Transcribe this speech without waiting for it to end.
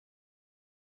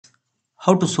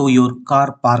How to show your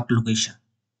car park location.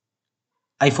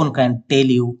 iPhone can tell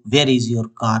you where is your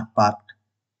car parked.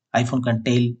 iPhone can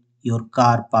tell your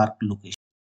car park location.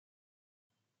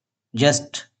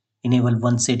 Just enable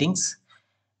one settings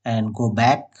and go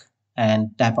back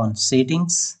and tap on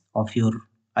settings of your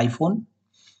iPhone,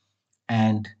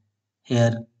 and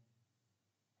here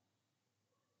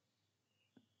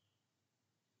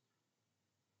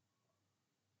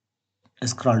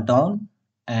scroll down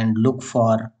and look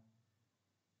for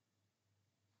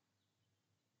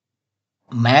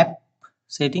map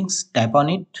settings. Tap on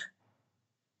it.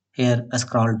 Here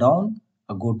scroll down,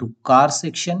 go to car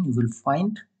section. You will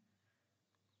find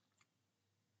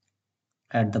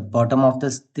at the bottom of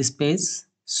this page,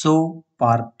 show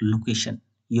park location.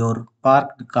 Your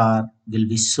parked car will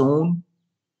be shown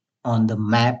on the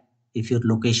map if your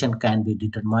location can be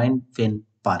determined when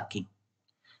parking.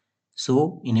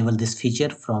 So enable this feature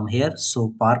from here,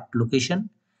 show park location,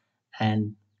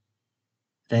 and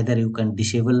rather you can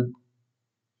disable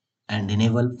and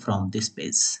enable from this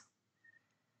page.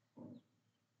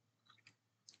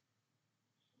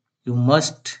 You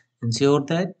must ensure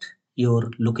that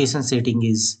your location setting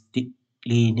is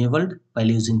enabled while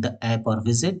using the app or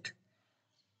visit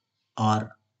or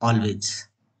always.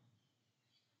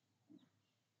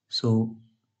 So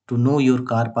to know your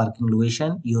car parking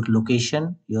location,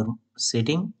 your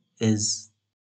setting is